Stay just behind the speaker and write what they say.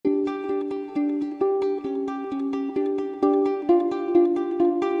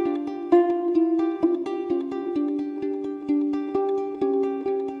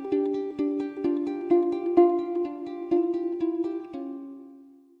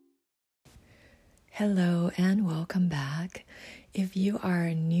Hello and welcome back. If you are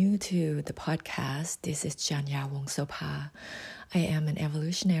new to the podcast, this is Janya Wongsopa. I am an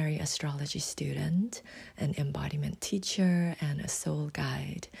evolutionary astrology student, an embodiment teacher, and a soul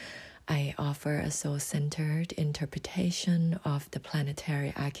guide. I offer a soul-centered interpretation of the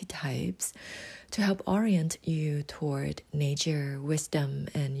planetary archetypes to help orient you toward nature, wisdom,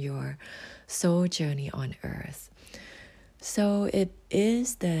 and your soul journey on Earth. So it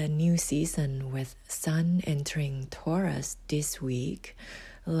is the new season with Sun entering Taurus this week.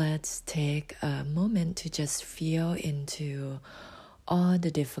 Let's take a moment to just feel into all the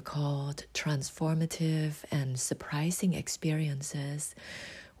difficult, transformative, and surprising experiences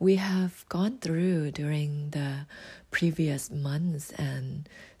we have gone through during the previous months and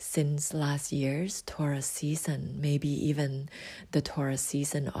since last year's Taurus season, maybe even the Taurus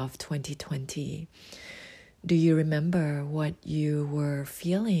season of 2020. Do you remember what you were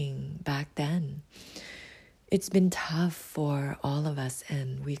feeling back then? It's been tough for all of us,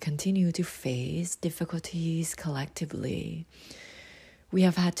 and we continue to face difficulties collectively. We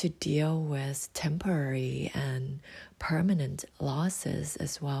have had to deal with temporary and permanent losses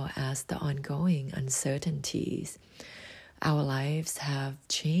as well as the ongoing uncertainties. Our lives have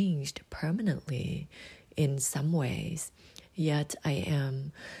changed permanently in some ways, yet I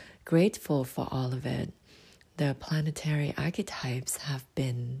am grateful for all of it. The planetary archetypes have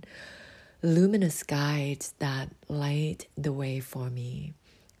been luminous guides that light the way for me.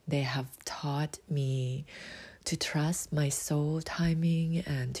 They have taught me to trust my soul timing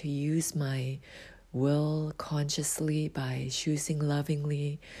and to use my will consciously by choosing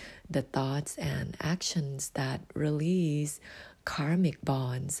lovingly the thoughts and actions that release karmic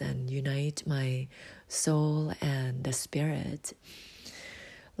bonds and unite my soul and the spirit.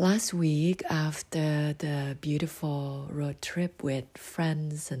 Last week, after the beautiful road trip with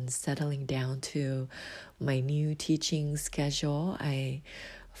friends and settling down to my new teaching schedule, I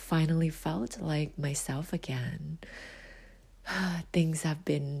finally felt like myself again. Things have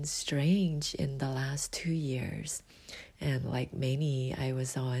been strange in the last 2 years. And like many, I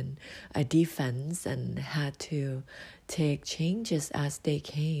was on a defense and had to take changes as they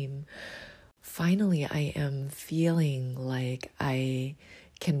came. Finally, I am feeling like I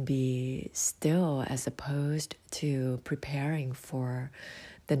can be still as opposed to preparing for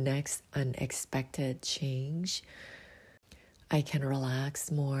the next unexpected change. I can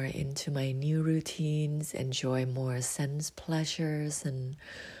relax more into my new routines, enjoy more sense pleasures, and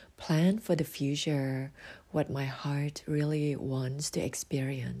plan for the future, what my heart really wants to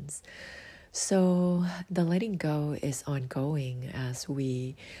experience. So the letting go is ongoing as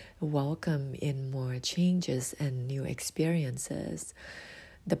we welcome in more changes and new experiences.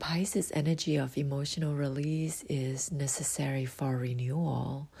 The Pisces energy of emotional release is necessary for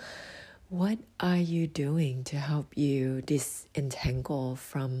renewal. What are you doing to help you disentangle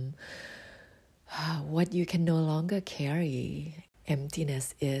from what you can no longer carry?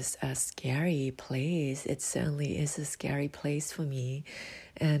 Emptiness is a scary place. It certainly is a scary place for me.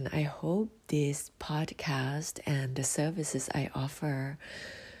 And I hope this podcast and the services I offer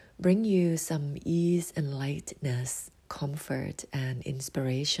bring you some ease and lightness, comfort, and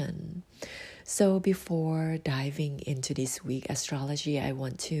inspiration. So before diving into this week's astrology, I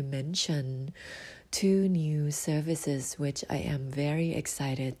want to mention 2 new services which I am very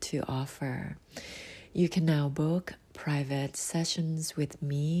excited to offer. You can now book private sessions with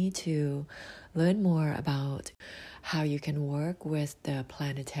me to learn more about how you can work with the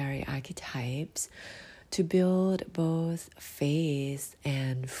planetary archetypes to build both faith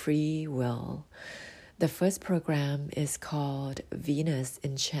and free will. The first program is called Venus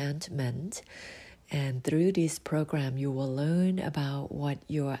Enchantment, and through this program you will learn about what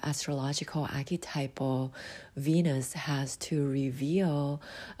your astrological archetypal Venus has to reveal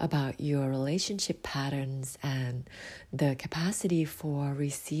about your relationship patterns and the capacity for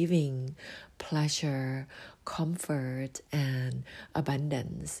receiving pleasure, comfort, and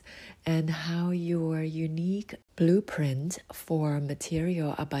abundance, and how your unique blueprint for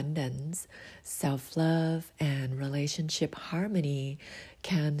material abundance, self-love, and relationship harmony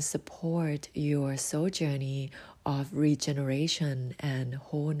can support your soul journey of regeneration and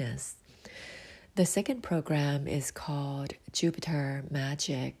wholeness. The second program is called Jupiter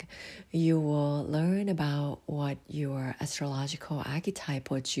Magic. You will learn about what your astrological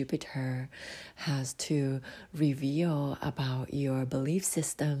archetypal Jupiter has to reveal about your belief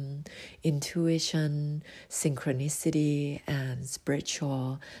system, intuition, synchronicity, and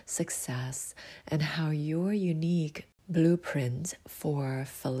spiritual success, and how your unique blueprint for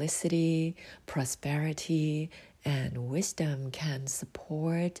felicity, prosperity, and wisdom can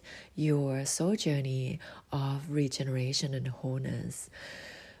support your soul journey of regeneration and wholeness.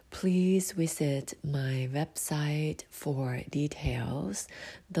 Please visit my website for details.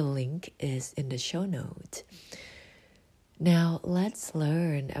 The link is in the show notes. Now, let's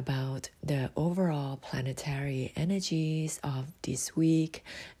learn about the overall planetary energies of this week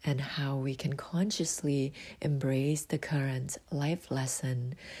and how we can consciously embrace the current life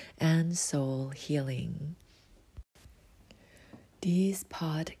lesson and soul healing. This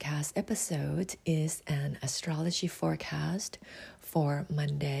podcast episode is an astrology forecast for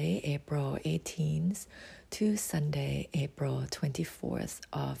Monday, April 18th to Sunday, April 24th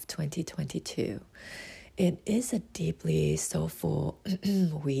of 2022. It is a deeply soulful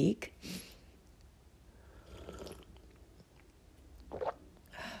week.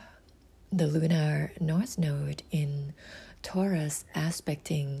 The lunar north node in Taurus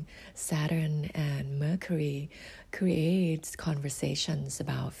aspecting Saturn and Mercury creates conversations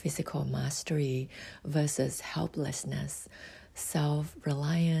about physical mastery versus helplessness,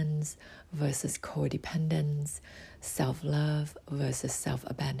 self-reliance versus codependence, self-love versus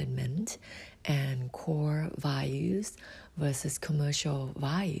self-abandonment, and core values versus commercial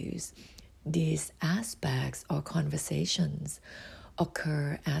values. These aspects or conversations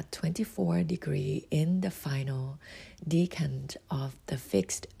occur at 24 degrees in the final decan of the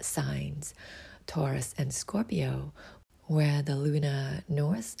fixed signs, Taurus and Scorpio, where the lunar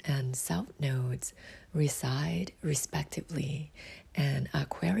north and south nodes reside respectively, and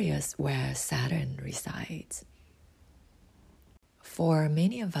Aquarius, where Saturn resides. For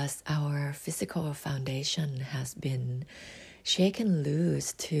many of us, our physical foundation has been shaken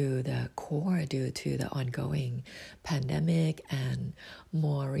loose to the core due to the ongoing pandemic and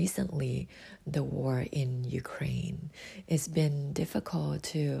more recently the war in Ukraine. It's been difficult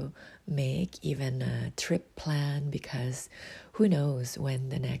to make even a trip plan because who knows when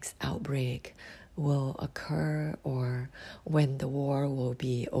the next outbreak will occur or when the war will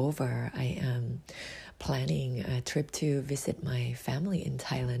be over. I am planning a trip to visit my family in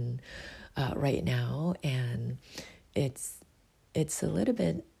Thailand right now, and it's a little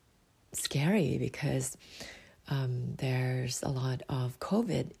bit scary because there's a lot of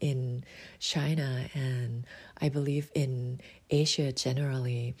COVID in China and I believe in Asia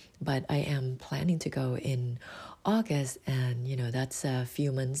generally, but I am planning to go in August, and that's a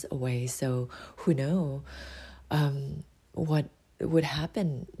few months away, so who knows what would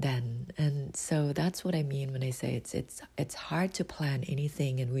happen then. And so that's what I mean when I say it's hard to plan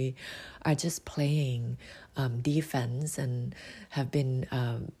anything, and we are just playing defense and have been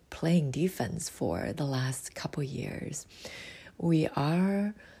playing defense for the last couple years. We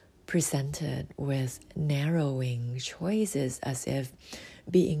are presented with narrowing choices as if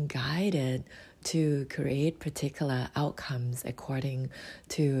being guided to create particular outcomes according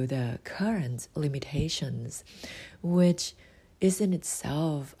to the current limitations, which is in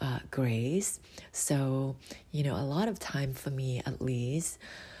itself grace. So, a lot of time for me at least,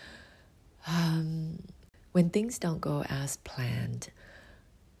 when things don't go as planned,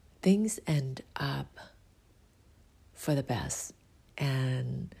 things end up for the best.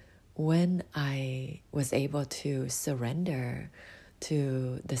 And when I was able to surrender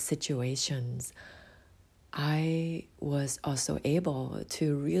to the situations, I was also able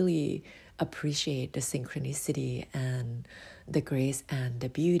to really appreciate the synchronicity and the grace and the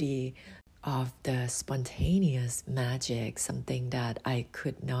beauty of the spontaneous magic, something that I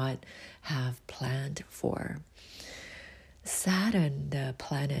could not have planned for. Saturn, the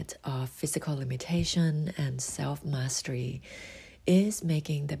planet of physical limitation and self-mastery, is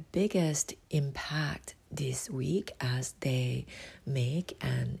making the biggest impact this week as they make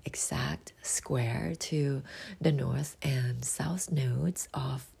an exact square to the north and south nodes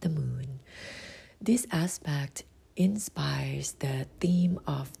of the moon. This aspect inspires the theme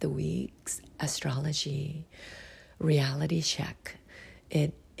of the week's astrology, reality check.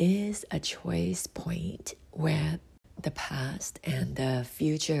 It is a choice point where the past and the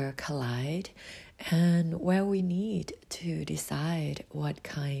future collide, and where we need to decide what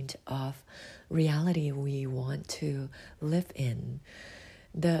kind of reality we want to live in.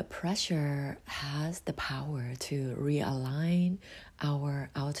 The pressure has the power to realign our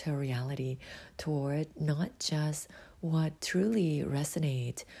outer reality toward not just what truly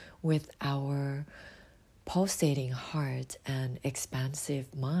resonates with our pulsating heart and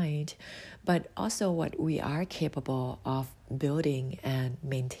expansive mind, but also what we are capable of building and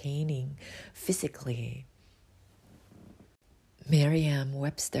maintaining physically.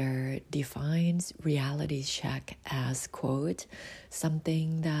 Merriam-Webster defines reality check as, quote,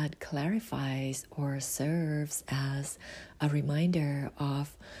 something that clarifies or serves as a reminder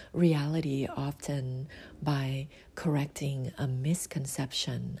of reality, often by correcting a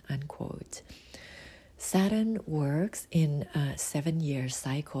misconception, unquote. Saturn works in a 7-year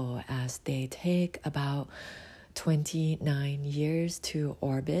cycle as they take about 29 years to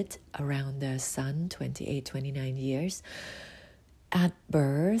orbit around the sun, 29 years. At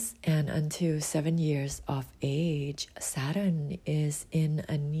birth and until 7 years of age, Saturn is in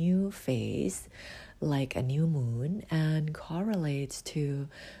a new phase, like a new moon, and correlates to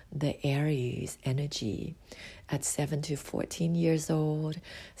the Aries energy. At 7 to 14 years old,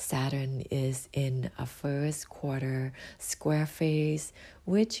 Saturn is in a first quarter square phase,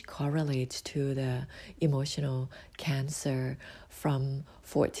 which correlates to the emotional Cancer from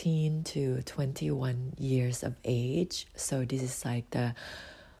 14 to 21 years of age. So this is like the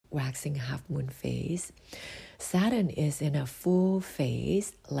waxing half moon phase. Saturn is in a full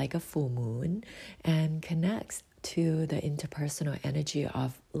phase, like a full moon, and connects to the interpersonal energy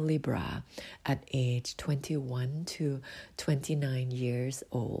of Libra at age 21 to 29 years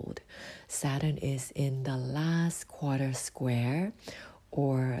old. Saturn is in the last quarter square,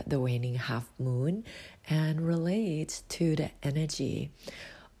 or the waning half moon, and relates to the energy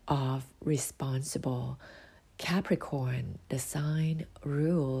of responsible Capricorn, the sign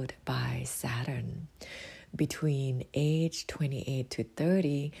ruled by Saturn. Between age 28 to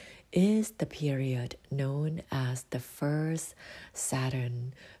 30 is the period known as the first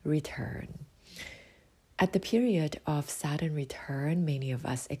Saturn return. At the period of Saturn return, many of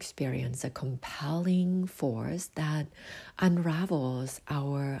us experience a compelling force that unravels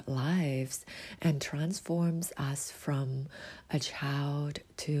our lives and transforms us from a child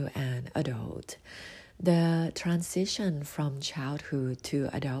to an adult. The transition from childhood to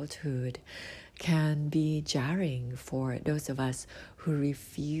adulthood can be jarring for those of us who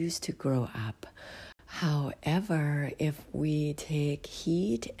refuse to grow up. However, if we take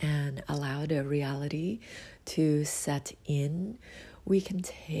heed and allow the reality to set in, we can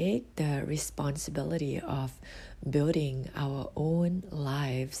take the responsibility of building our own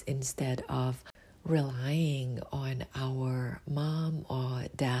lives instead of relying on our mom or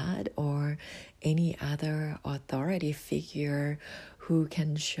dad or any other authority figure who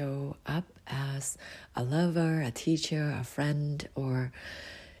can show up as a lover, a teacher, a friend, or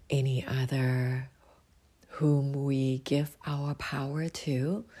any other whom we give our power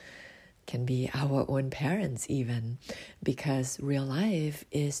to. Can be our own parents even, because real life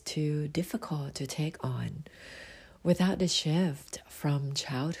is too difficult to take on. Without the shift from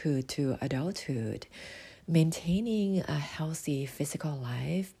childhood to adulthood, maintaining a healthy physical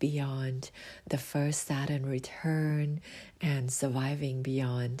life beyond the first Saturn return and surviving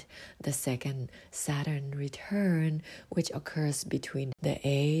beyond the second Saturn return, which occurs between the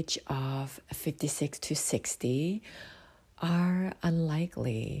age of 56 to 60, are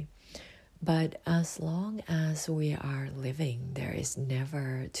unlikely. But as long as we are living, there is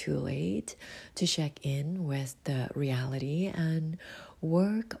never too late to check in with the reality and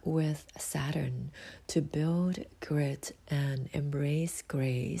work with Saturn to build grit and embrace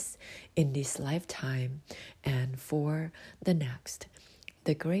grace in this lifetime and for the next.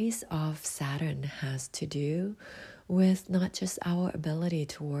 The grace of Saturn has to do with not just our ability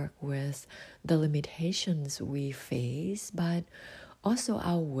to work with the limitations we face, but also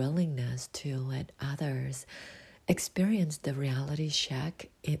our willingness to let others experience the reality check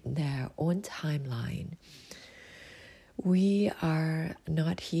in their own timeline. We are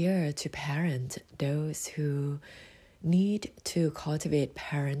not here to parent those who need to cultivate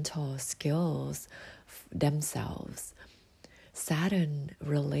parental skills themselves. Saturn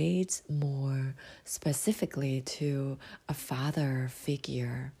relates more specifically to a father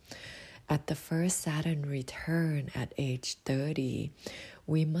figure. At the first Saturn return at age 30,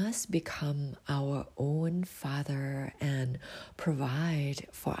 we must become our own father and provide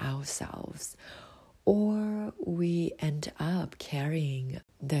for ourselves, or we end up carrying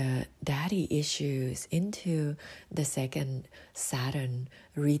the daddy issues into the second Saturn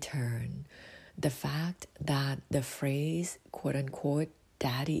return. The fact that the phrase, quote-unquote,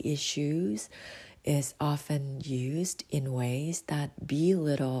 daddy issues is often used in ways that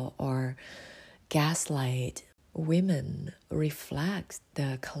belittle or gaslight women reflects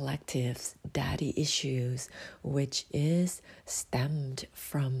the collective's daddy issues, which is stemmed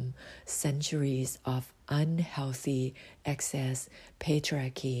from centuries of unhealthy excess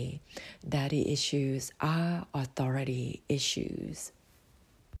patriarchy. Daddy issues are authority issues.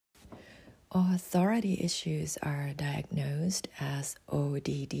 Authority issues are diagnosed as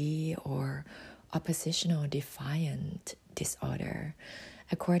ODD or oppositional defiant disorder.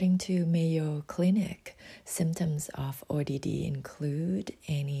 According to Mayo Clinic, symptoms of ODD include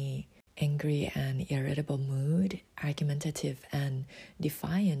any angry and irritable mood, argumentative and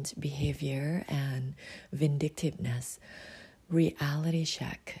defiant behavior, and vindictiveness. Reality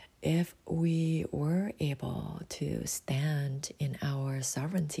check. If we were able to stand in our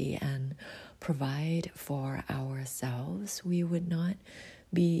sovereignty and provide for ourselves, we would not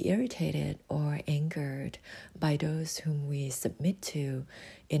be irritated or angered by those whom we submit to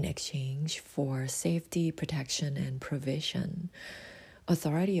in exchange for safety, protection, and provision.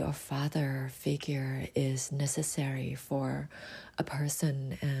 Authority or father figure is necessary for a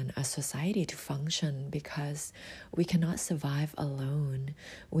person and a society to function because we cannot survive alone.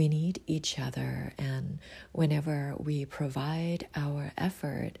 We need each other, and whenever we provide our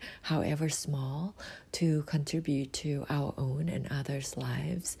effort, however small, to contribute to our own and others'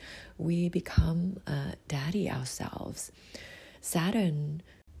 lives, we become a daddy ourselves. Saturn,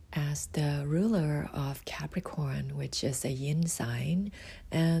 as the ruler of Capricorn, which is a yin sign,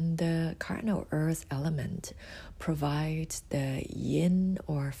 and the cardinal earth element, provides the yin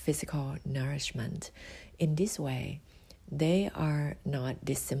or physical nourishment. In this way, they are not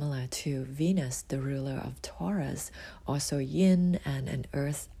dissimilar to Venus, the ruler of Taurus, also yin and an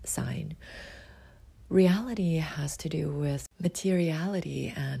earth sign. Reality has to do with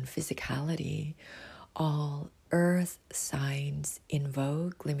materiality and physicality. All earth signs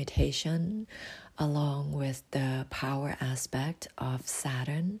invoke limitation along with the power aspect of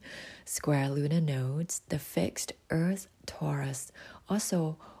Saturn, square lunar nodes. The fixed earth Taurus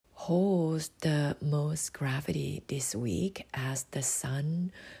also holds the most gravity this week as the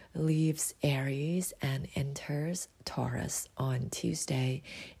sun leaves Aries and enters Taurus on Tuesday,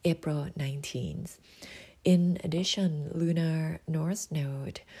 April 19th. In addition, lunar north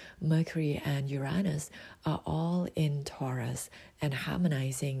node, Mercury and Uranus are all in Taurus and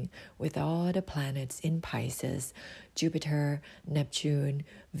harmonizing with all the planets in Pisces, Jupiter, Neptune,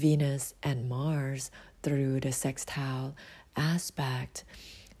 Venus, and Mars through the sextile aspect.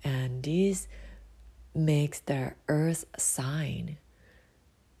 And this makes the earth sign,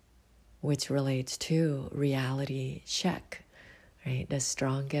 which relates to reality check. Right, the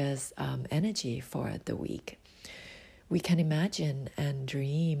strongest energy for the week. We can imagine and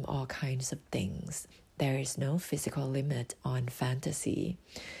dream all kinds of things. There is no physical limit on fantasy.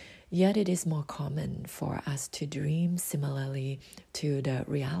 Yet it is more common for us to dream similarly to the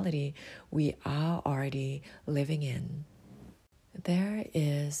reality we are already living in. There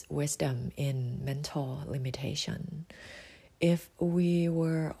is wisdom in mental limitation. If we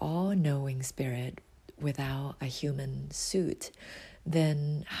were all-knowing spirit, without a human suit,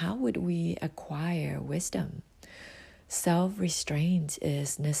 then how would we acquire wisdom? Self-restraint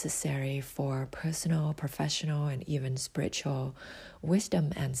is necessary for personal, professional, and even spiritual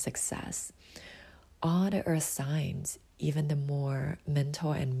wisdom and success. All the earth signs, even the more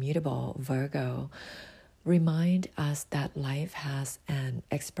mental and mutable Virgo, remind us that life has an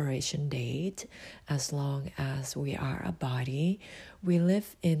expiration date. As long as we are a body, we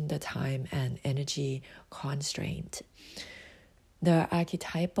live in the time and energy constraint. The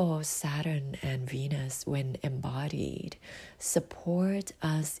archetypal Saturn and Venus, when embodied, support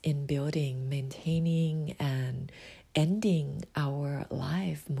us in building, maintaining, and ending our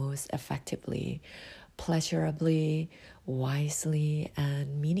life most effectively, pleasurably, wisely,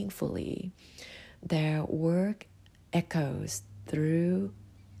 and meaningfully. Their work echoes through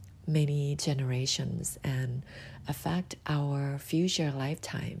many generations and affect our future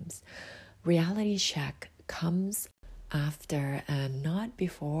lifetimes. Reality check comes after and not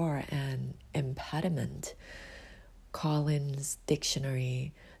before an impediment. Collins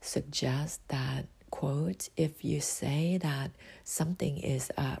Dictionary suggests that, quote, if you say that something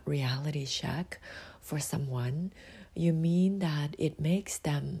is a reality check for someone, you mean that it makes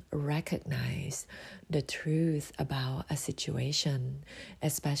them recognize the truth about a situation,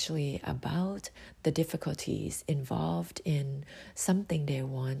 especially about the difficulties involved in something they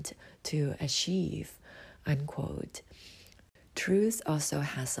want to achieve, unquote. Truth also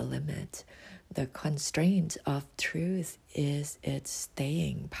has a limit. The constraint of truth is its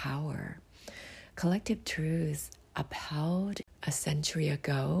staying power. Collective truths upheld a century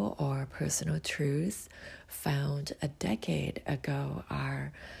ago or personal truths found a decade ago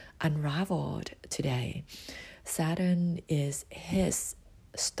are unraveled today. Saturn is his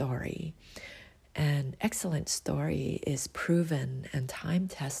story. An excellent story is proven and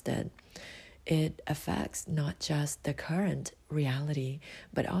time-tested. It affects not just the current reality,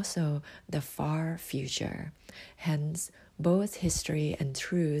 but also the far future. Hence, both history and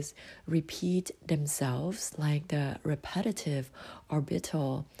truth repeat themselves like the repetitive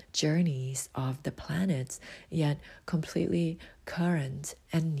orbital journeys of the planets, yet completely current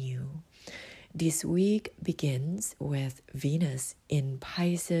and new. This week begins with Venus in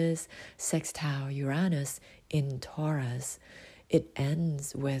Pisces, sextile Uranus in Taurus. It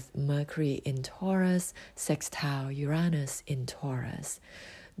ends with Mercury in Taurus, sextile Uranus in Taurus.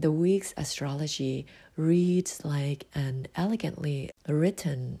 The week's astrology reads like an elegantly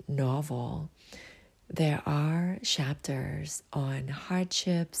written novel. There are chapters on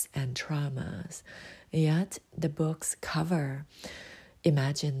hardships and traumas, yet the book's cover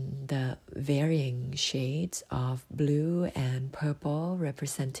imagine the varying shades of blue and purple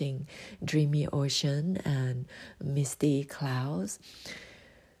representing dreamy ocean and misty clouds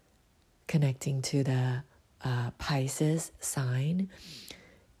connecting to the Pisces sign.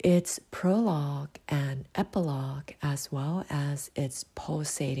 Its prologue and epilogue, as well as its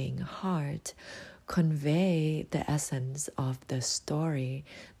pulsating heart, convey the essence of the story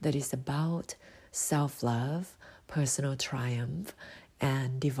that is about self-love, personal triumph,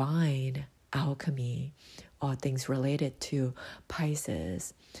 and divine alchemy, all things related to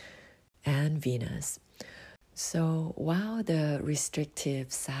Pisces and Venus. So while the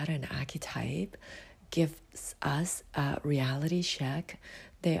restrictive Saturn archetype gives us a reality check,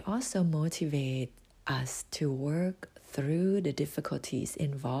 they also motivate us to work through the difficulties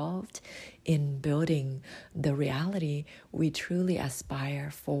involved in building the reality we truly aspire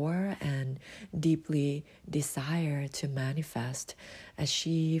for and deeply desire to manifest,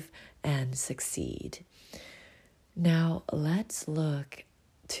 achieve, and succeed. Now, let's look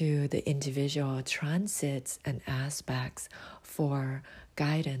to the individual transits and aspects for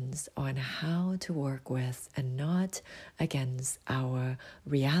guidance on how to work with and not against our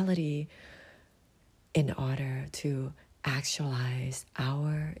reality in order to actualize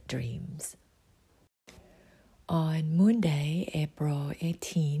our dreams. On Moon Day, April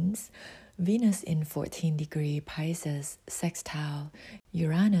 18th, Venus in 14-degree Pisces sextile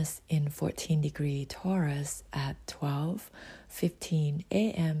Uranus in 14-degree Taurus at 12:15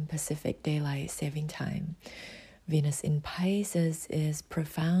 a.m. Pacific Daylight Saving Time. Venus in Pisces is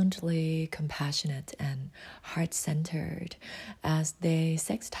profoundly compassionate and heart-centered. As they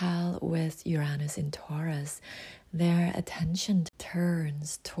sextile with Uranus in Taurus, their attention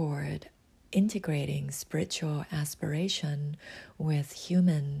turns toward integrating spiritual aspiration with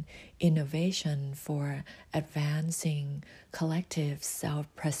human innovation for advancing collective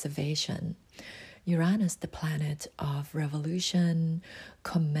self-preservation. Uranus, the planet of revolution,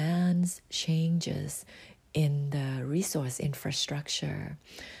 commands changes in the resource infrastructure.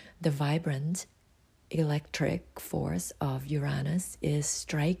 The vibrant electric force of Uranus is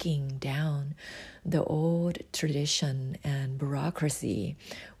striking down the old tradition and bureaucracy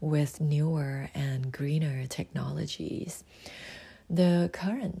with newer and greener technologies. The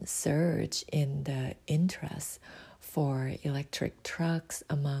current surge in the interest for electric trucks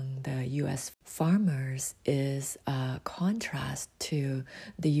among the U.S. farmers is a contrast to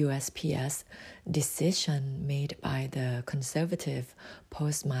the USPS decision made by the conservative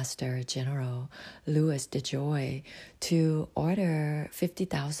Postmaster General Louis DeJoy to order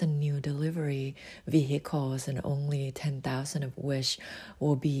 50,000 new delivery vehicles and only 10,000 of which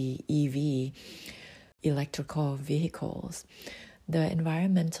will be EV, electrical vehicles. The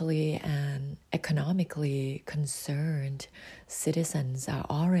environmentally and economically concerned citizens are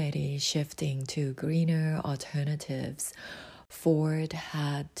already shifting to greener alternatives. Ford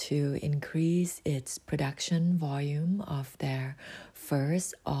had to increase its production volume of their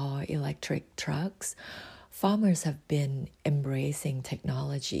first all-electric trucks. Farmers have been embracing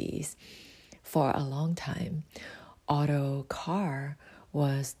technologies for a long time. Autocar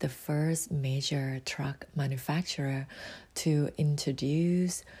was the first major truck manufacturer to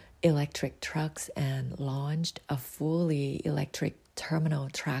introduce electric trucks and launched a fully electric terminal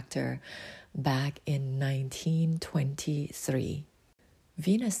tractor back in 1923.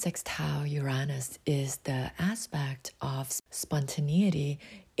 Venus sextile Uranus is the aspect of spontaneity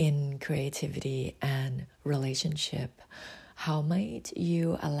in creativity and relationship. How might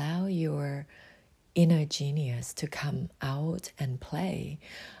you allow your inner genius to come out and play?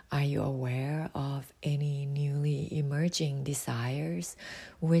 Are you aware of any newly emerging desires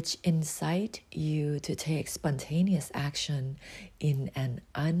which incite you to take spontaneous action in an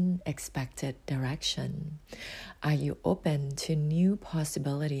unexpected direction? Are you open to new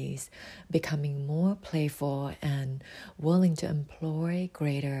possibilities, becoming more playful and willing to employ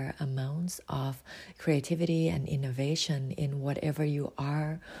greater amounts of creativity and innovation in whatever you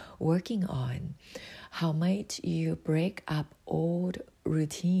are working on? How might you break up old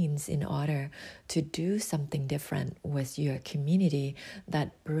routines in order to do something different with your community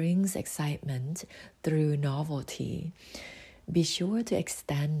that brings excitement through novelty? Be sure to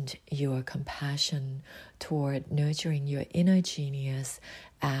extend your compassion toward nurturing your inner genius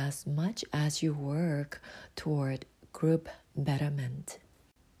as much as you work toward group betterment.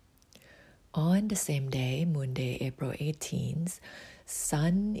 On the same day, Moon Day, April 18th,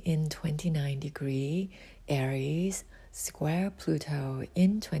 Sun in 29° Aries, square Pluto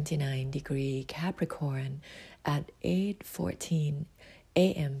in 29° Capricorn at 8:14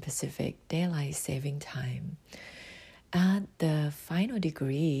 a.m. Pacific Daylight Saving Time. At the final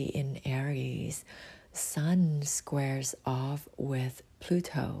degree in Aries, Sun squares off with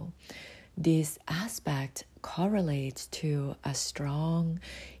Pluto. This aspect correlates to a strong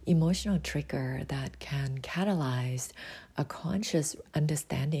emotional trigger that can catalyze a conscious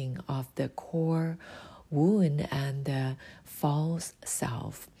understanding of the core wound and the false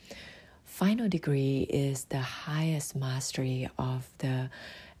self. Final degree is the highest mastery of the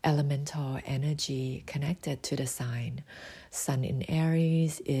elemental energy connected to the sign. Sun in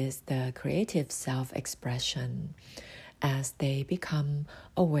Aries is the creative self-expression. As they become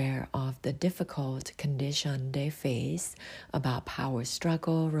aware of the difficult condition they face about power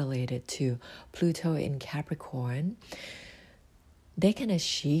struggle related to Pluto in Capricorn,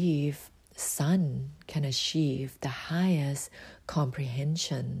 Sun can achieve the highest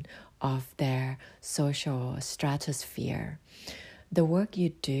comprehension of their social stratosphere. The work you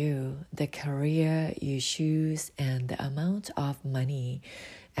do, the career you choose, and the amount of money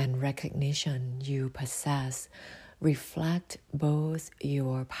and recognition you possess reflect both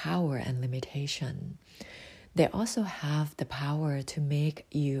your power and limitation. They also have the power to make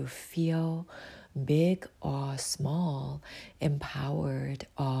you feel big or small, empowered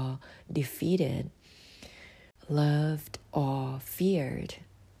or defeated, loved or feared.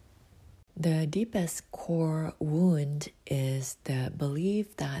 The deepest core wound is the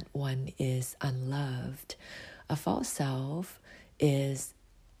belief that one is unloved. A false self is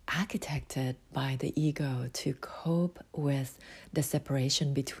architected by the ego to cope with the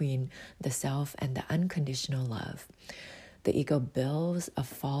separation between the self and the unconditional love. The ego builds a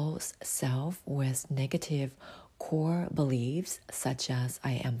false self with negative core beliefs such as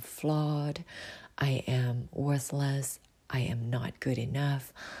I am flawed, I am worthless, I am not good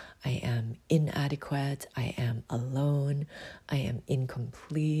enough, I am inadequate, I am alone, I am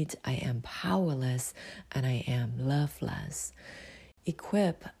incomplete, I am powerless, and I am loveless.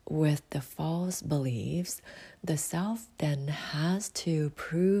 Equipped with the false beliefs, the self then has to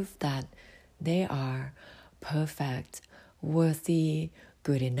prove that they are perfect, worthy,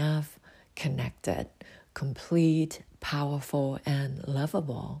 good enough, connected, complete, powerful, and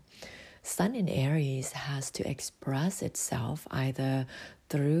lovable. Sun in Aries has to express itself either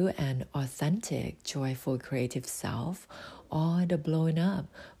through an authentic, joyful, creative self or the blown up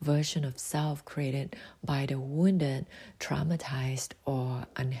version of self created by the wounded, traumatized, or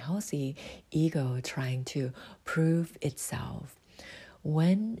unhealthy ego trying to prove itself.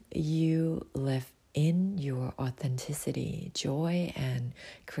 When you live in your authenticity, joy, and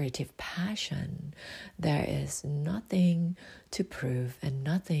creative passion, there is nothing to prove and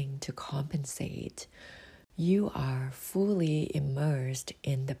nothing to compensate. You are fully immersed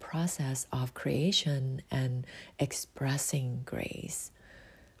in the process of creation and expressing grace.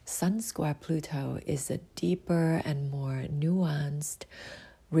 Sun square Pluto is a deeper and more nuanced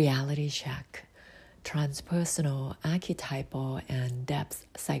reality check. Transpersonal, archetypal, and depth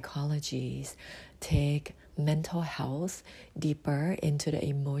psychologies take mental health deeper into the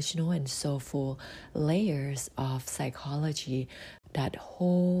emotional and soulful layers of psychology that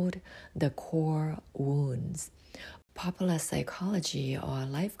hold the core wounds. Popular psychology or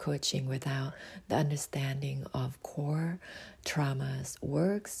life coaching without the understanding of core traumas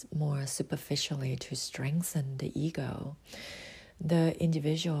works more superficially to strengthen the ego. The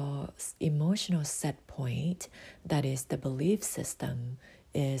individual's emotional set point, that is the belief system,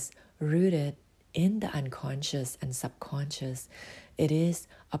 is rooted in the unconscious and subconscious. It is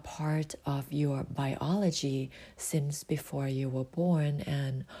a part of your biology since before you were born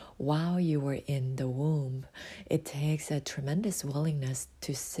and while you were in the womb. It takes a tremendous willingness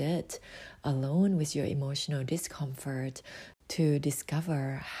to sit alone with your emotional discomfort, to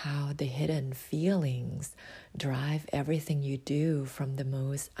discover how the hidden feelings drive everything you do, from the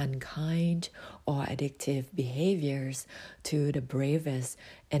most unkind or addictive behaviors to the bravest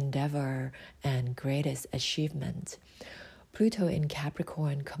endeavor and greatest achievement. Pluto in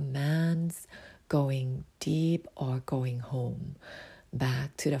Capricorn commands going deep or going home,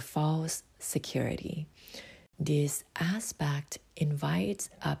 back to the false security. This aspect invites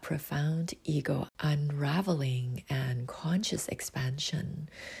a profound ego unraveling and conscious expansion.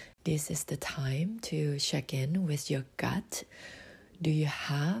 This is the time to check in with your gut. Do you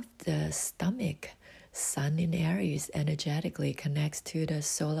have the stomach? Sun in Aries energetically connects to the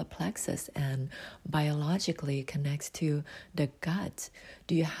solar plexus and biologically connects to the gut.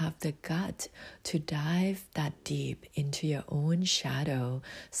 Do you have the gut to dive that deep into your own shadow,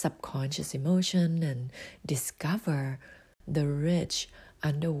 subconscious emotion, and discover the rich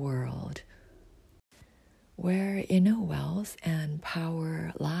underworld where inner wealth and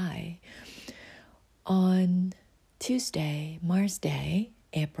power lie? On Tuesday, Mars Day,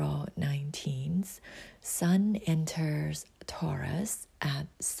 April 19th, Sun enters Taurus at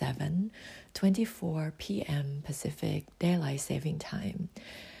 7:24 p.m. Pacific Daylight Saving Time.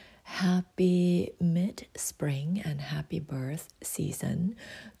 Happy mid-spring and happy birth season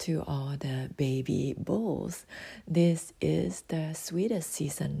to all the baby bulls. This is the sweetest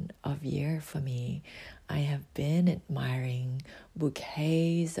season of year for me. I have been admiring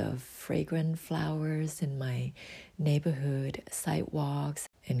bouquets of fragrant flowers in my neighborhood sidewalks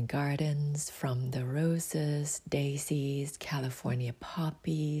and gardens, from the roses, daisies, California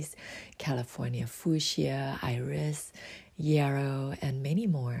poppies, California fuchsia, iris, yarrow, and many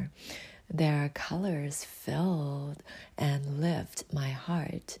more. Their colors filled and lift my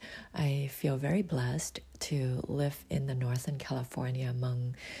heart. I feel very blessed to live in the Northern California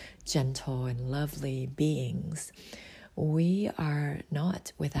among gentle and lovely beings. We are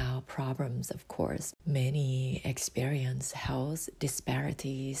not without problems, of course. Many experience health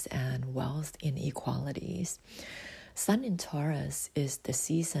disparities and wealth inequalities. Sun in Taurus is the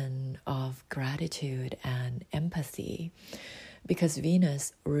season of gratitude and empathy. Because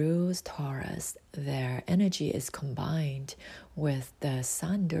Venus rules Taurus, their energy is combined with the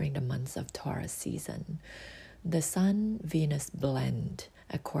Sun during the months of Taurus season. The Sun-Venus blend,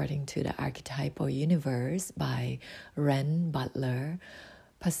 according to the Archetypal Universe by Ren Butler,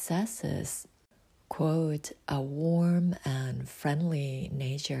 possesses, quote, a warm and friendly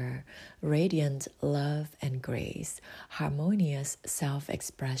nature, radiant love and grace, harmonious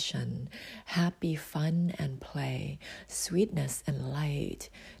self-expression, happy fun and play, sweetness and light,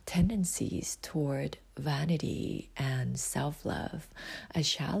 tendencies toward vanity and self-love, a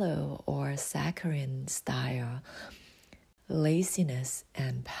shallow or saccharine style, laziness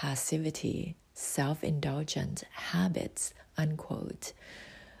and passivity, self-indulgent habits, unquote.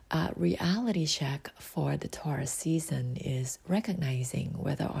 A reality check for the Taurus season is recognizing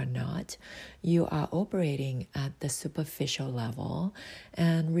whether or not you are operating at the superficial level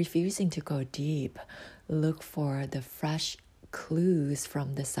and refusing to go deep. Look for the fresh clues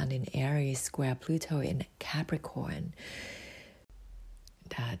from the Sun in Aries square Pluto in Capricorn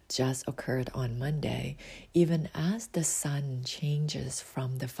that just occurred on Monday. Even as the Sun changes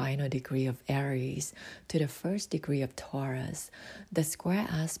from the final degree of Aries to the first degree of Taurus, the square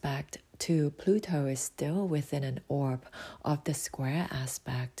aspect to Pluto is still within an orb of the square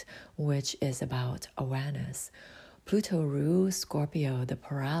aspect, which is about awareness. Pluto rules Scorpio, the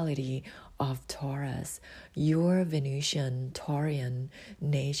polarity of Taurus. Your Venusian Taurian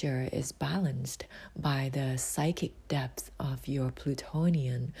nature is balanced by the psychic depth of your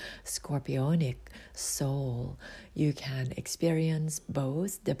Plutonian Scorpionic soul. You can experience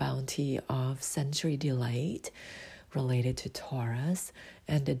both the bounty of sensory delight related to Taurus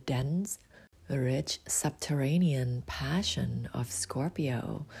and the dense, rich subterranean passion of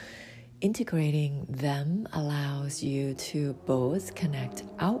Scorpio. Integrating them allows you to both connect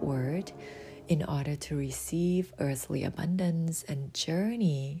outward in order to receive earthly abundance and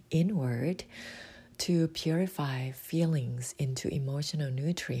journey inward to purify feelings into emotional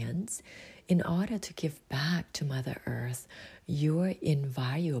nutrients in order to give back to Mother Earth your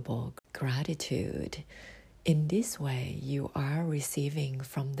invaluable gratitude. In this way, you are receiving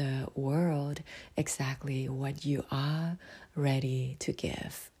from the world exactly what you are ready to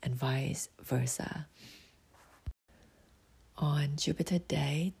give, and vice versa. On Jupiter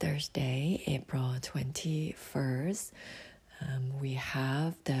Day, Thursday, April 21st, We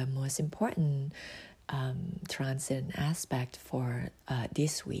have the most important transit aspect for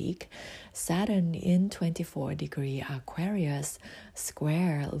this week. Saturn in 24-degree Aquarius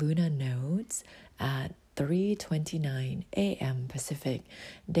square lunar nodes at 3:29 a.m. Pacific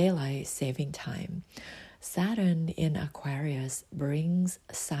Daylight Saving Time. Saturn in Aquarius brings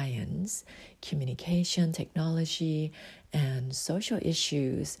science, communication, technology, and social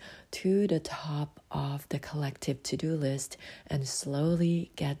issues to the top of the collective to-do list and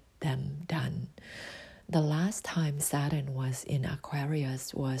slowly get them done. The last time Saturn was in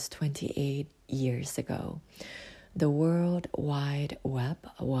Aquarius was 28 years ago. The World Wide Web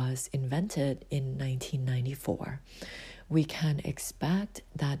was invented in 1994. We can expect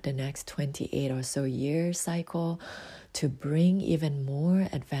that the next 28 or so year cycle to bring even more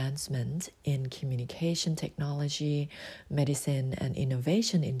advancement in communication technology, medicine, and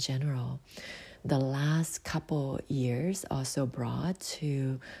innovation in general. The last couple years also brought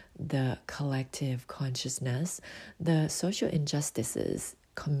to the collective consciousness the social injustices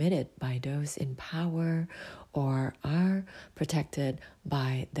committed by those in power or are protected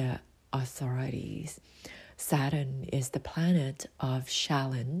by the authorities. Saturn is the planet of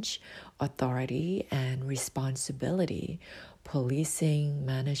challenge, authority, and responsibility. Policing,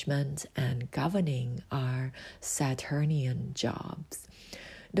 management, and governing are Saturnian jobs.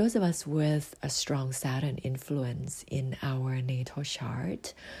 Those of us with a strong Saturn influence in our natal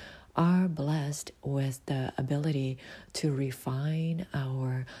chart are blessed with the ability to refine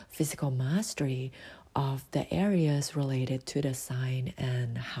our physical mastery of the areas related to the sign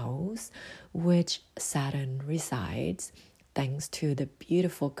and house which Saturn resides, thanks to the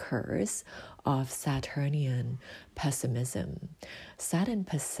beautiful curse of Saturnian pessimism. Saturn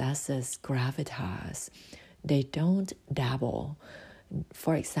possesses gravitas. They don't dabble.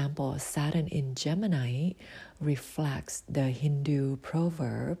 For example, Saturn in Gemini reflects the Hindu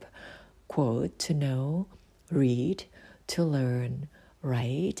proverb, quote, to know, read, to learn,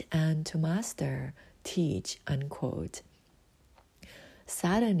 write, and to master, teach, unquote.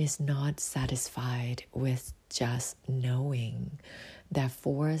 Saturn is not satisfied with just knowing. Their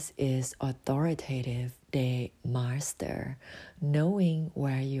force is authoritative. They master. Knowing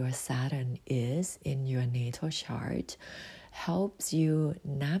where your Saturn is in your natal chart helps you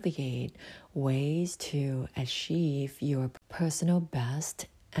navigate ways to achieve your personal best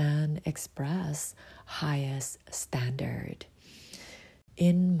and express highest standard.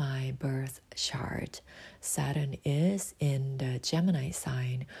 In my birth chart, Saturn is in the Gemini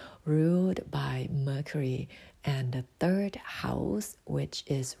sign, ruled by Mercury, and the third house, which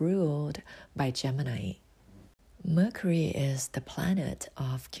is ruled by Gemini. Mercury is the planet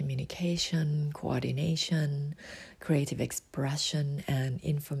of communication, coordination, creative expression, and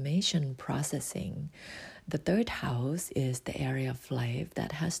information processing. The third house is the area of life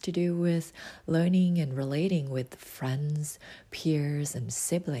that has to do with learning and relating with friends, peers, and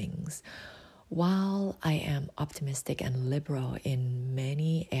siblings. While I am optimistic and liberal in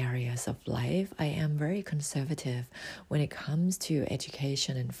many areas of life, I am very conservative when it comes to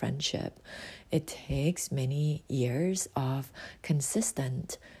education and friendship. It takes many years of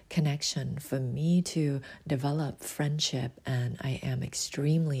consistent connection for me to develop friendship, and I am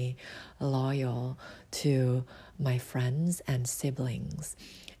extremely loyal to my friends and siblings.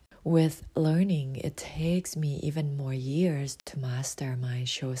 With learning, it takes me even more years to master my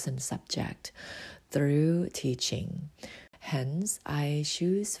chosen subject through teaching. Hence, I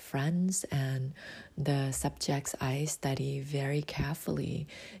choose friends and the subjects I study very carefully.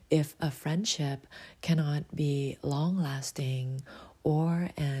 If a friendship cannot be long-lasting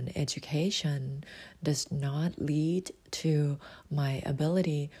or an education does not lead to my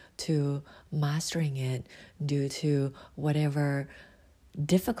ability to mastering it due to whatever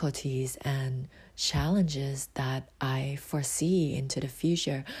difficulties and challenges that I foresee into the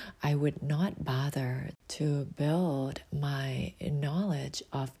future, I would not bother to build my knowledge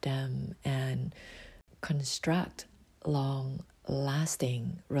of them and construct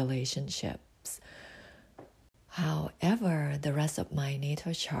long-lasting relationships. However, the rest of my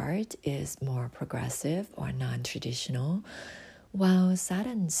natal chart is more progressive or non-traditional. While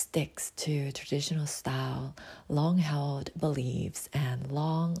Saturn sticks to traditional style, long-held beliefs, and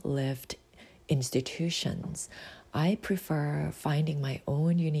long-lived institutions, I prefer finding my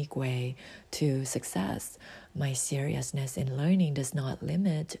own unique way to success. My seriousness in learning does not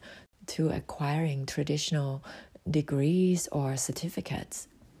limit to acquiring traditional degrees or certificates.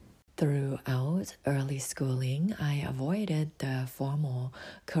 Throughout early schooling, I avoided the formal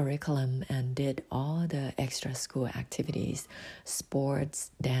curriculum and did all the extra school activities: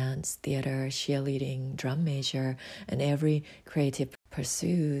 sports, dance, theater, cheerleading, drum major, and every creative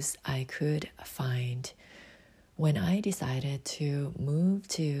pursuits I could find. When I decided to move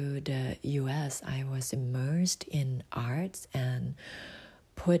to the US, I was immersed in arts and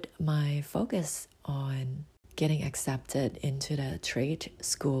put my focus on getting accepted into the trade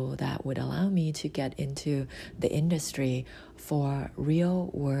school that would allow me to get into the industry for real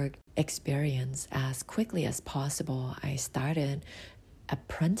work experience as quickly as possible. I started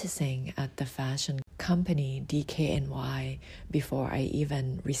apprenticing at the fashion company DKNY before I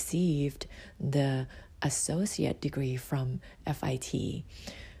even received the associate degree from FIT,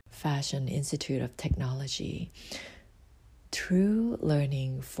 Fashion Institute of Technology. True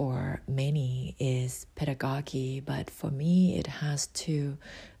learning for many is pedagogy, but for me it has to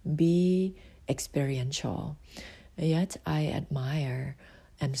be experiential. Yet I admire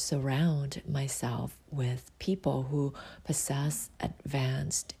and surround myself with people who possess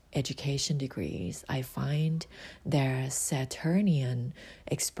advanced education degrees. I find their Saturnian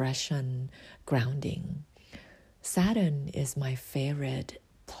expression grounding. Saturn is my favorite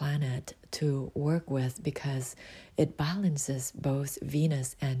planet to work with because it balances both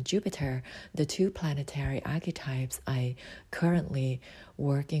Venus and Jupiter, the two planetary archetypes I currently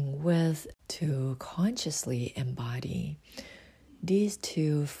working with to consciously embody. These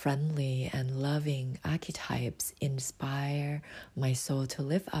two friendly and loving archetypes inspire my soul to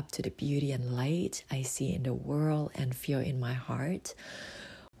live up to the beauty and light I see in the world and feel in my heart,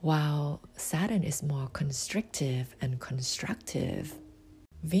 while Saturn is more constrictive and constructive.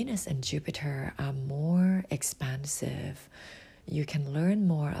 Venus and Jupiter are more expansive. You can learn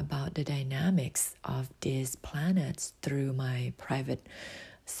more about the dynamics of these planets through my private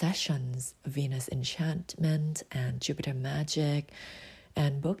sessions, Venus Enchantment and Jupiter Magic,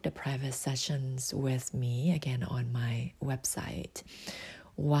 and book the private sessions with me again on my website.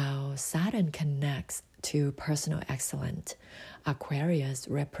 While Saturn connects to personal excellence, Aquarius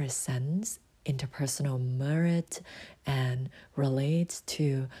represents interpersonal merit and relates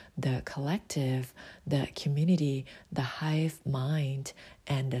to the collective, the community, the hive mind,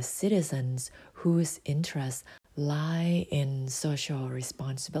 and the citizens whose interests lie in social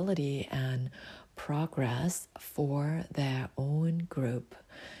responsibility and progress for their own group.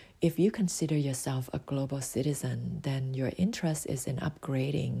 If you consider yourself a global citizen, then your interest is in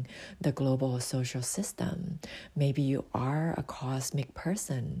upgrading the global social system. Maybe you are a cosmic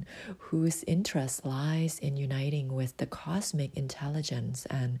person whose interest lies in uniting with the cosmic intelligence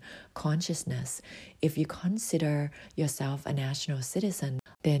and consciousness. If you consider yourself a national citizen,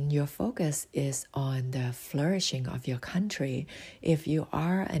 then your focus is on the flourishing of your country. If you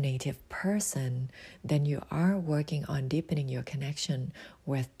are a native person, then you are working on deepening your connection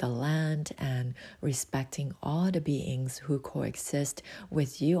with the land and respecting all the beings who coexist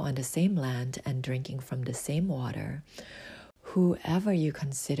with you on the same land and drinking from the same water. Whoever you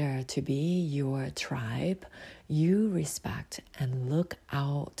consider to be your tribe, you respect and look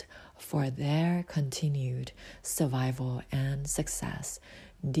out for their continued survival and success.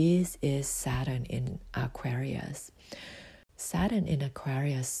 This is Saturn in Aquarius. Saturn in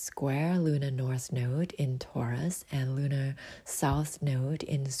Aquarius square lunar north node in Taurus and lunar south node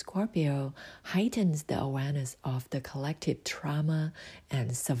in Scorpio heightens the awareness of the collective trauma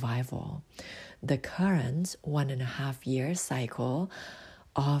and survival. The current 1.5-year cycle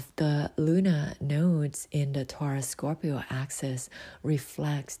of the lunar nodes in the Taurus-Scorpio axis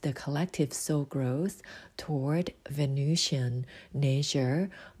reflects the collective soul growth toward Venusian nature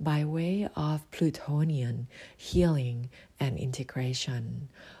by way of Plutonian healing and integration.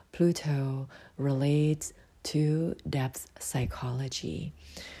 Pluto relates to depth psychology.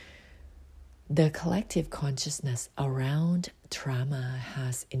 The collective consciousness around trauma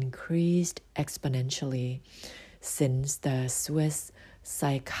has increased exponentially since the Swiss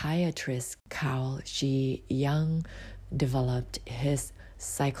psychiatrist Carl G. Jung developed his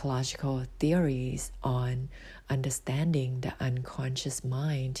psychological theories on understanding the unconscious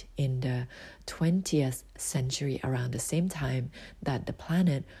mind in the 20th century, around the same time that the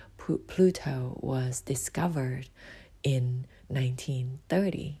planet Pluto was discovered in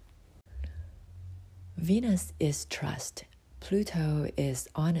 1930. Venus is trust. Pluto is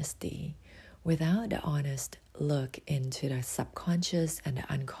honesty. Without the honest look into the subconscious and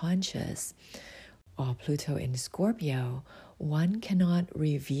the unconscious, or Pluto in Scorpio, one cannot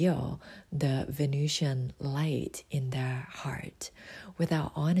reveal the Venusian light in their heart.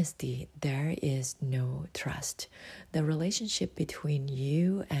 Without honesty, there is no trust. The relationship between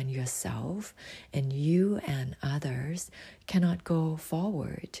you and yourself and you and others cannot go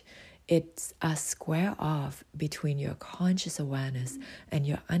forward. It's a square off between your conscious awareness and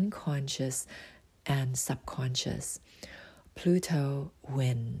your unconscious and subconscious. Pluto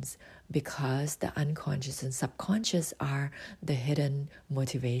wins because the unconscious and subconscious are the hidden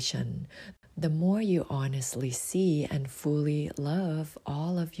motivation. The more you honestly see and fully love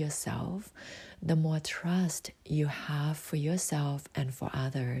all of yourself, the more trust you have for yourself and for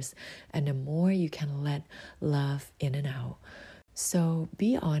others, and the more you can let love in and out. So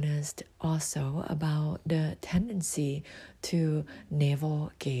be honest also about the tendency to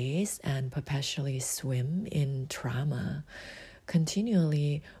navel gaze and perpetually swim in trauma,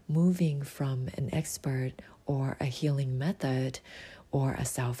 continually moving from an expert or a healing method or a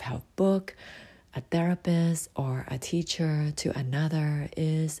self-help book, a therapist or a teacher to another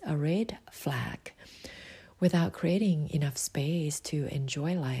is a red flag. Without creating enough space to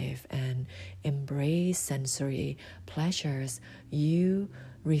enjoy life and embrace sensory pleasures, you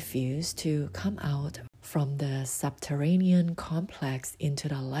refuse to come out from the subterranean complex into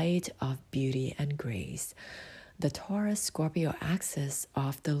the light of beauty and grace. The Taurus-Scorpio axis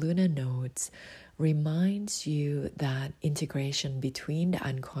of the lunar nodes reminds you that integration between the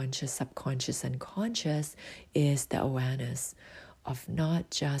unconscious, subconscious, and conscious is the awareness of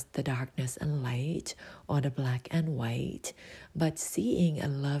not just the darkness and light or the black and white, but seeing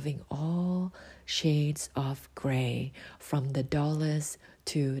and loving all shades of gray from the dullest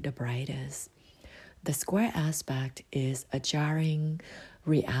to the brightest. The square aspect is a jarring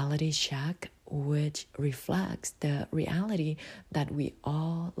reality check which reflects the reality that we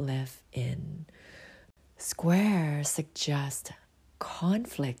all live in. Square suggests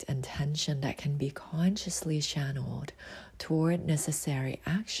conflict and tension that can be consciously channeled toward necessary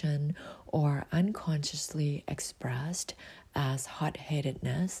action or unconsciously expressed as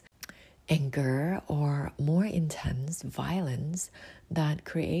hot-headedness, anger, or more intense violence that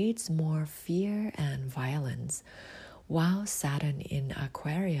creates more fear and violence. While Saturn in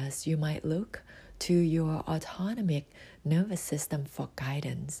Aquarius, you might look to your autonomic nervous system for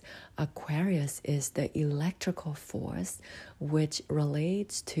guidance. Aquarius is the electrical force which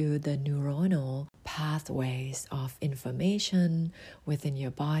relates to the neuronal pathways of information within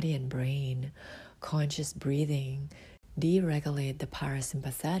your body and brain. Conscious breathing deregulate the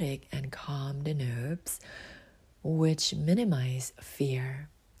parasympathetic and calm the nerves, which minimize fear.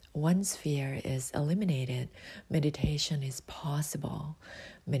 Once fear is eliminated, meditation is possible.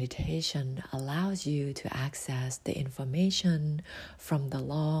 Meditation allows you to access the information from the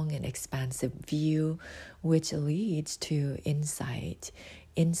long and expansive view, which leads to insight.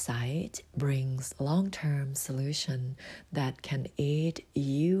 Insight brings long-term solution that can aid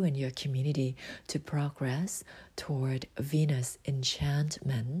you and your community to progress toward Venus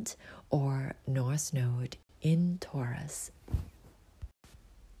enchantment or North Node in Taurus.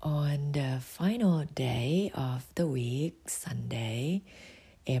 On the final day of the week, Sunday,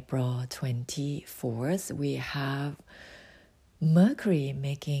 April 24th, we have Mercury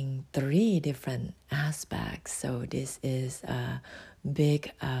making 3 different aspects. So this is a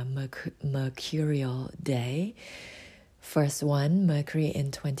big mercurial day. First one, Mercury in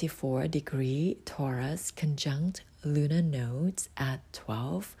 24-degree Taurus conjunct lunar nodes at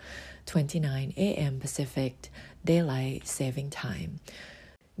 12:29 a.m. Pacific Daylight Saving Time.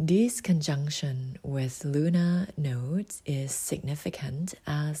 This conjunction with lunar nodes is significant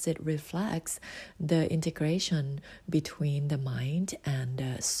as it reflects the integration between the mind and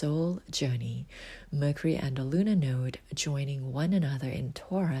the soul journey. Mercury and the lunar node joining one another in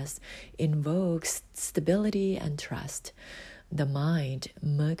Taurus invokes stability and trust. The mind,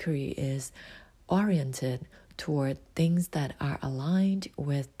 Mercury, is oriented toward things that are aligned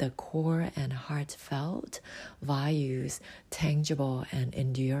with the core and heartfelt values, tangible and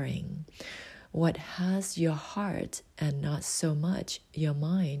enduring. What has your heart and not so much your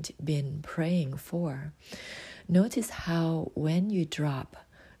mind been praying for? Notice how when you drop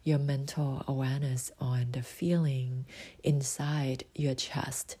your mental awareness on the feeling inside your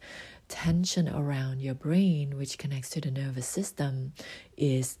chest, tension around your brain, which connects to the nervous system,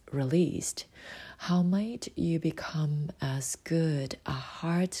 is released. How might you become as good a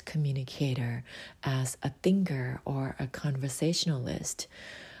heart communicator as a thinker or a conversationalist?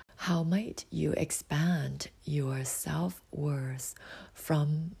 How might you expand your self-worth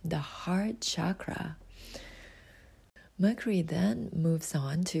from the heart chakra? Mercury then moves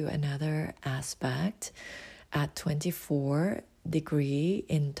on to another aspect. At 24 degree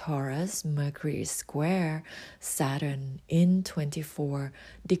in Taurus, Mercury is square Saturn in 24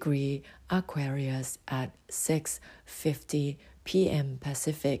 degree Aquarius at 6:50 p.m.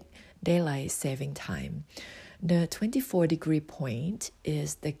 Pacific Daylight Saving Time. The 24 degree point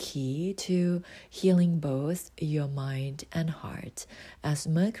is the key to healing both your mind and heart, as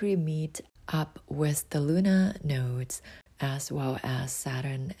Mercury meets up with the lunar nodes as well as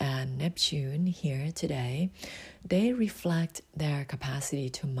Saturn and Neptune here today. They reflect their capacity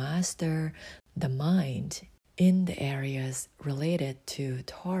to master the mind in the areas related to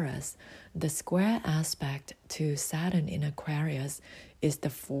Taurus. The square aspect to Saturn in Aquarius is the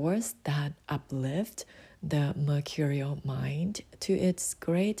force that uplifts the mercurial mind to its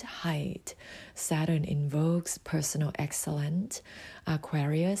great height. Saturn invokes personal excellence.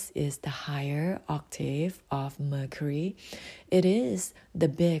 Aquarius is the higher octave of Mercury. It is the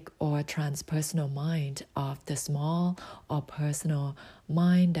big or transpersonal mind of the small or personal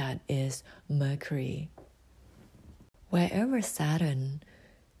mind that is Mercury. Wherever Saturn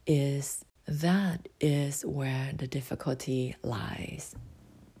is, that is where the difficulty lies.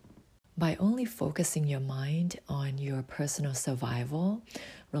 By only focusing your mind on your personal survival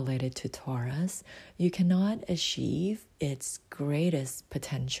related to Taurus, you cannot achieve its greatest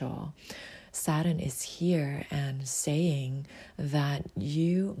potential. Saturn is here and saying that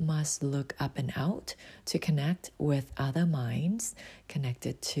you must look up and out to connect with other minds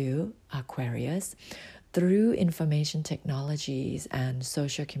connected to Aquarius. Through information technologies and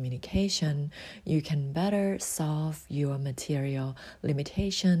social communication, you can better solve your material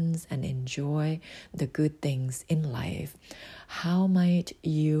limitations and enjoy the good things in life. How might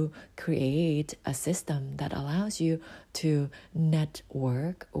you create a system that allows you to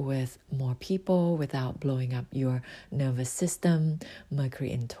network with more people without blowing up your nervous system?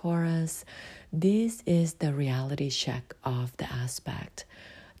 Mercury in Taurus. This is the reality check of the aspect.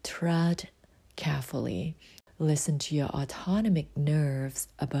 Tread carefully. Listen to your autonomic nerves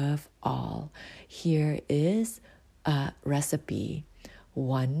above all. Here is a recipe.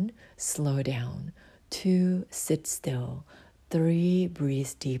 1. Slow down. 2. Sit still. 3.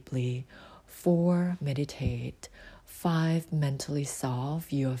 Breathe deeply. 4. Meditate. 5. Mentally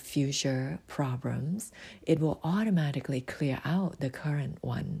solve your future problems. It will automatically clear out the current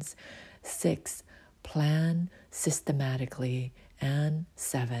ones. 6. Plan systematically. And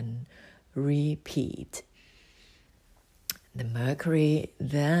 7. Repeat. The Mercury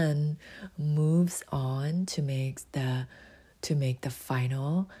then moves on to make the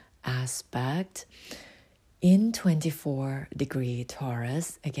final aspect. In 24 degree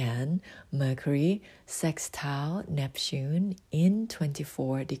Taurus, again, Mercury sextile Neptune in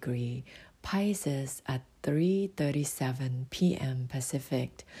 24 degree Pisces at 3:37 p.m.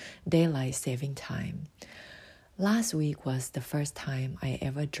 Pacific Daylight Saving Time. Last week was the first time I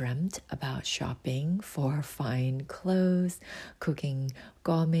ever dreamt about shopping for fine clothes, cooking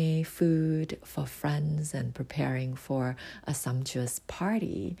gourmet food for friends, and preparing for a sumptuous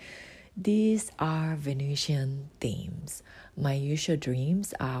party. These are Venusian themes. My usual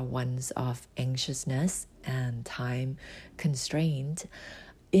dreams are ones of anxiousness and time constraint.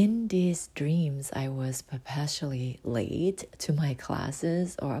 In these dreams, I was perpetually late to my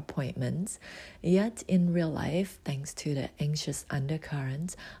classes or appointments. Yet in real life, thanks to the anxious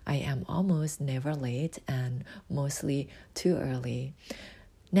undercurrents, I am almost never late and mostly too early.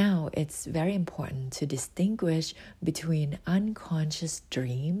 Now, it's very important to distinguish between unconscious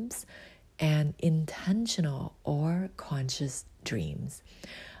dreams and intentional or conscious dreams.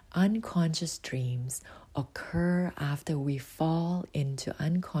 Unconscious dreams occur after we fall into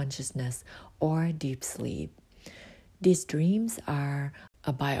unconsciousness or deep sleep. These dreams are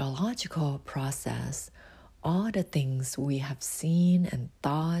a biological process. All the things we have seen and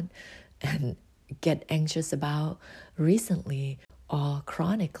thought and get anxious about recently or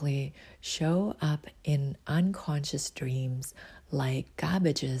chronically show up in unconscious dreams like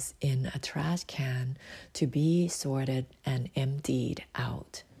garbages in a trash can to be sorted and emptied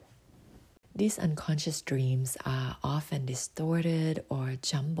out. These unconscious dreams are often distorted or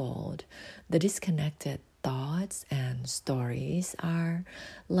jumbled. The disconnected thoughts and stories are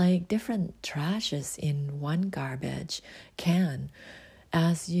like different trashes in one garbage can.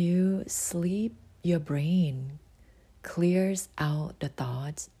 As you sleep, your brain clears out the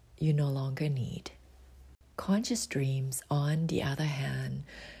thoughts you no longer need. Conscious dreams, on the other hand,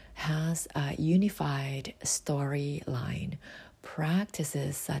 has a unified storyline,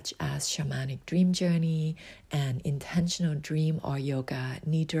 practices such as shamanic dream journey and intentional dream or yoga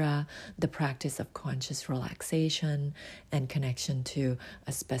nidra, the practice of conscious relaxation and connection to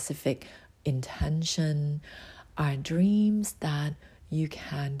a specific intention, are dreams that you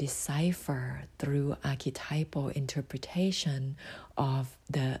can decipher through archetypal interpretation of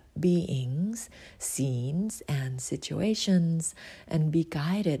the beings, scenes, and situations, and be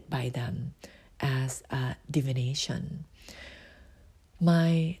guided by them as a divination.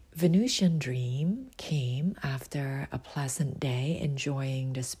 My Venusian dream came after a pleasant day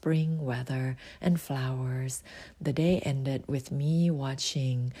enjoying the spring weather and flowers. The day ended with me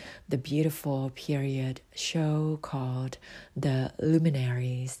watching the beautiful period show called The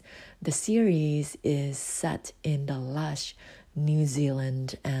Luminaries. The series is set in the lush New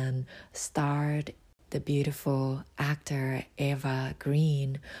Zealand and starred the beautiful actor Eva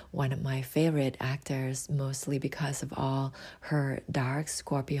Green, one of my favorite actors, mostly because of all her dark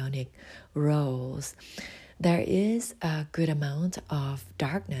scorpionic roles. There is a good amount of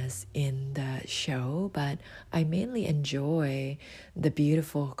darkness in the show, but I mainly enjoy the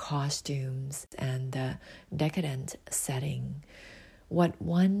beautiful costumes and the decadent setting. What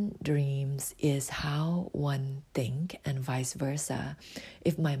one dreams is how one thinks, and vice versa.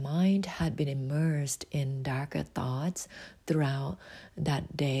 If my mind had been immersed in darker thoughts throughout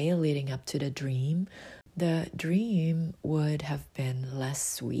that day leading up to the dream would have been less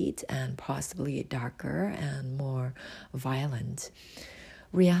sweet and possibly darker and more violent.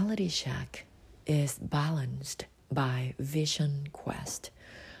 Reality Check is balanced by Vision Quest.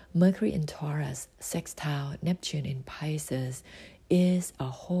 Mercury in Taurus, sextile Neptune in Pisces, is a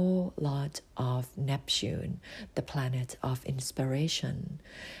whole lot of Neptune, the planet of inspiration.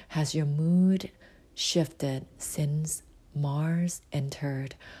 Has your mood shifted since Mars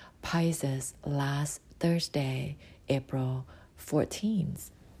entered Pisces last Thursday, April 14th?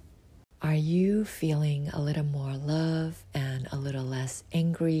 Are you feeling a little more love and a little less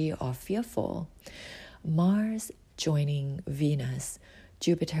angry or fearful? Mars joining Venus,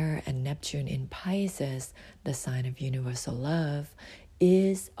 Jupiter and Neptune in Pisces, the sign of universal love,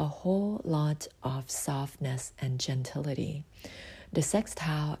 is a whole lot of softness and gentility. The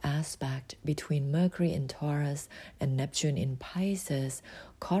sextile aspect between Mercury in Taurus and Neptune in Pisces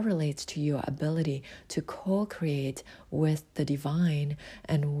correlates to your ability to co-create with the divine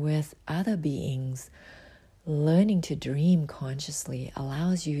and with other beings. Learning to dream consciously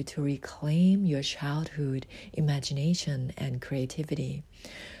allows you to reclaim your childhood imagination and creativity.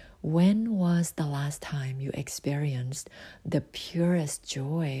 When was the last time you experienced the purest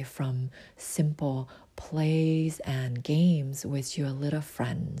joy from simple plays and games with your little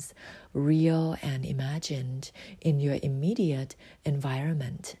friends, real and imagined, in your immediate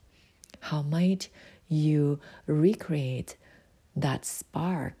environment? How might you recreate that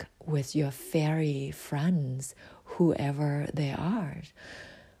spark with your fairy friends, whoever they are?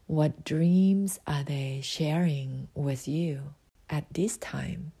 What dreams are they sharing with you at this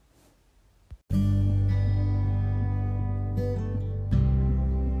time?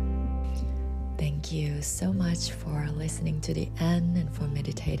 Thank you so much for listening to the end and for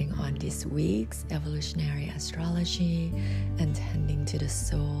meditating on this week's evolutionary astrology and tending to the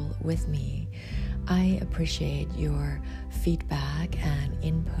soul with me. I appreciate your feedback and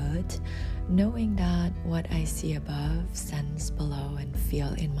input, knowing that what I see above, sense below, and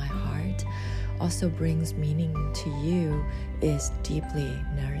feel in my heart also brings meaning to you is deeply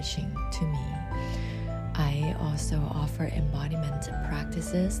nourishing to me. I also offer embodiment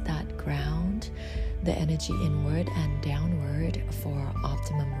practices that ground the energy inward and downward for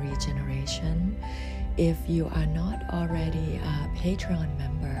optimum regeneration. If you are not already a Patreon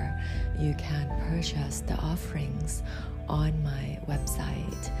member, you can purchase the offerings on my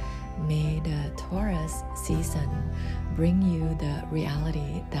website. May the Taurus season bring you the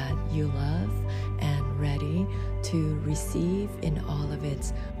reality that you love and ready to receive in all of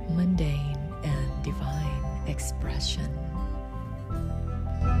its mundane and divine expression.